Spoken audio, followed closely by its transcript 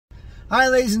Hi,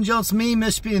 ladies and gents, me,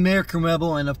 Mr. the American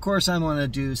Rebel, and of course I'm going to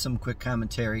do some quick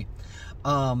commentary.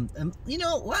 And you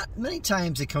know, many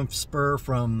times it comes spur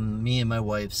from me and my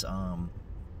wife's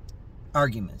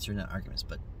arguments, or not arguments,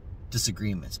 but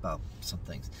disagreements about some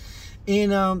things.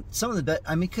 And some of the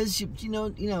I mean, because you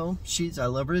know, I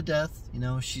love her to death. You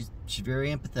know, she's very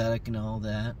empathetic and all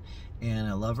that, and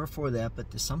I love her for that. But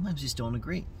sometimes we just don't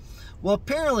agree. Well,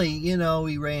 apparently, you know,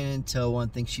 we ran into one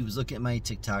thing. She was looking at my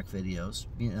TikTok videos,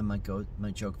 you know, my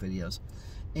joke videos,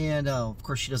 and of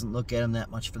course, she doesn't look at them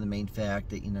that much for the main fact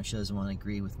that, you know, she doesn't want to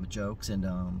agree with my jokes, and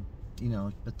you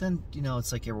know, but then, you know,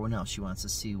 it's like everyone else. She wants to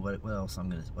see what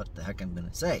the heck I'm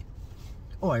gonna say.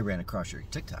 Oh, I ran across your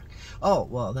TikTok. Oh,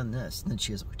 well, then this. And then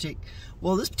she has a critique.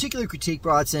 Well, this particular critique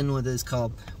brought in with is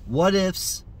called "What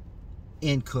Ifs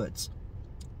and Coulds."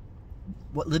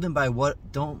 Don't live by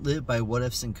what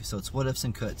ifs and so it's what ifs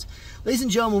and coulds. Ladies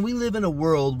and gentlemen, we live in a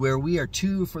world where we are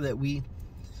we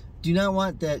do not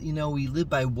want that, you know, we live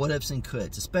by what ifs and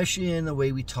coulds, especially in the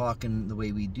way we talk and the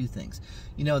way we do things.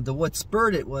 You know, what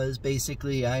spurred it was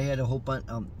basically I had a whole bunch,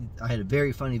 I had a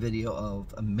very funny video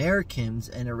of Americans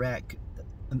in Iraq,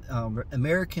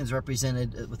 Americans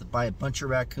represented by a bunch of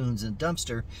raccoons in a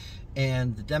dumpster,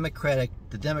 and the Democratic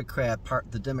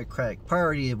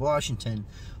Party of Washington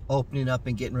opening up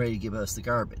and getting ready to give us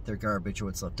their garbage or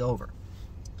what's left over.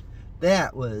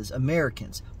 That was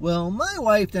Americans. Well, my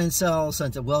wife then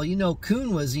said, well, you know,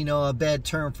 coon was, you know, a bad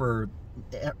term for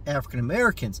African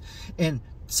Americans, and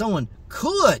someone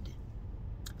could.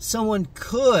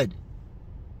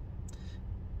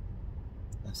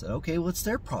 I said, okay, what's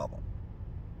their problem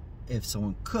if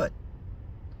someone could?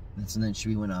 And then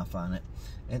she went off on it,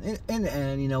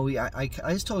 and you know, I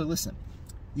just told her, listen,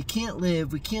 we can't live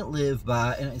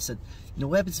by, and I said, you know,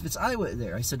 what happens if it's I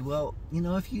there? I said, well, you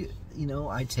know, if you know,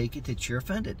 I take it that you're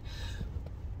offended.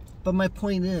 But my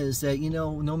point is that, you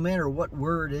know, no matter what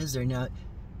word is there now,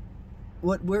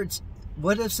 what ifs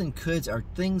and coulds are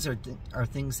things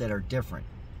that are different,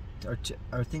 are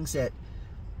things that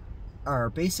are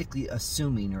basically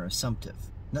assuming or assumptive.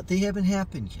 They haven't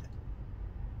happened yet.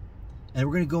 And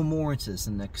we're going to go more into this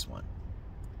in the next one.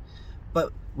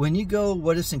 But when you go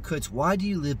what ifs and coulds, why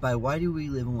do we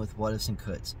live with what ifs and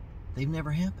coulds? They've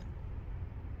never happened.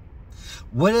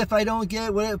 What if I don't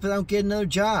get another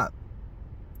job?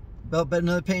 But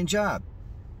another paying job?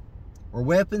 Or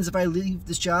what happens if I leave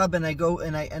this job and I go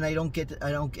and I don't get it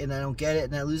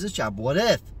and I lose this job? What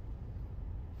if?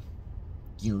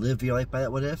 You live your life by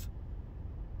that what if?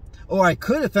 Or I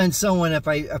could offend someone if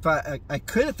I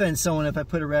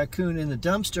put a raccoon in the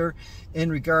dumpster in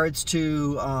regards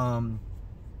to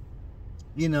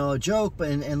you know, a joke,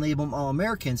 and label them all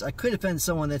Americans. I could offend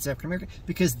someone that's African American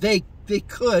because they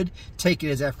could take it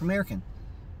as African American.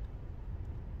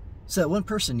 So that one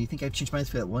person, you think I've changed my mind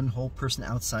for that one whole person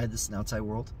outside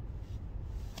world?